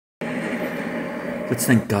Let's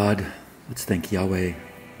thank God. Let's thank Yahweh.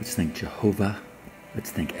 Let's thank Jehovah. Let's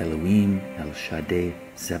thank Elohim, El Shaddai,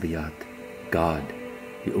 Zebaoth, God,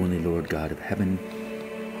 the only Lord God of heaven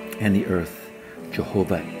and the earth,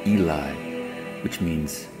 Jehovah Eli, which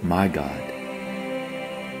means my God.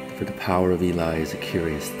 For the power of Eli is a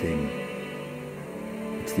curious thing.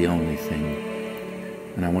 It's the only thing.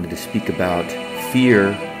 And I wanted to speak about fear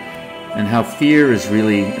and how fear is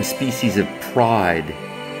really a species of pride,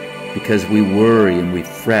 because we worry and we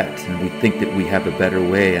fret and we think that we have a better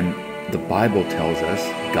way. And the Bible tells us,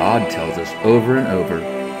 God tells us over and over,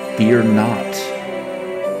 fear not.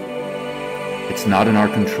 It's not in our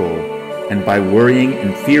control. And by worrying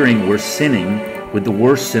and fearing, we're sinning with the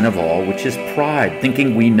worst sin of all, which is pride,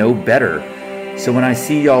 thinking we know better. So when I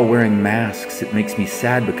see y'all wearing masks, it makes me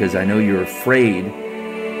sad, because I know you're afraid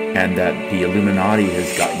and that the Illuminati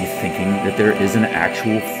has got you thinking that there is an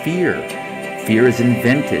actual fear. Fear is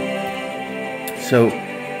invented. So,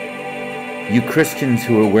 you Christians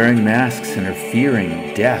who are wearing masks and are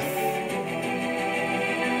fearing death,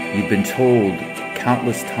 you've been told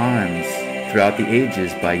countless times throughout the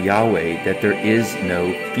ages by Yahweh that there is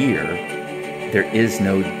no fear, there is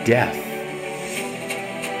no death.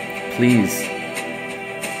 Please,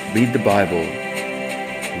 read the Bible,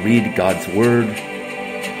 read God's Word,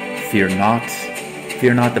 fear not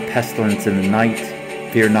the pestilence in the night,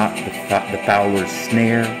 fear not the fowler's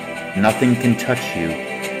snare. Nothing can touch you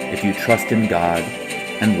if you trust in God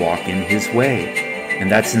and walk in His way. And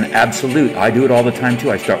that's an absolute. I do it all the time too.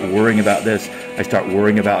 I start worrying about this, I start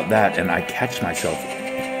worrying about that, and I catch myself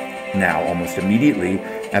now almost immediately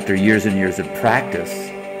after years and years of practice.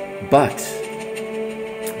 But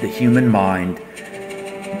the human mind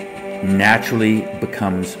naturally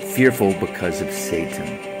becomes fearful because of Satan.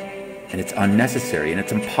 And it's unnecessary, and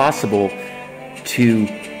it's impossible to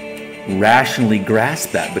rationally grasp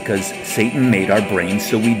that, because Satan made our brains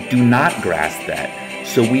so we do not grasp that,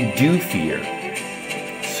 so we do fear.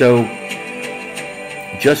 So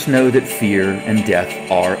just know that fear and death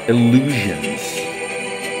are illusions.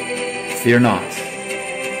 Fear not.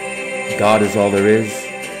 God is all there is.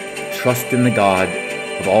 Trust in the God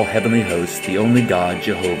of all heavenly hosts, the only God,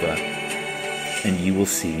 Jehovah, and you will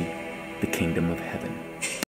see the kingdom of heaven.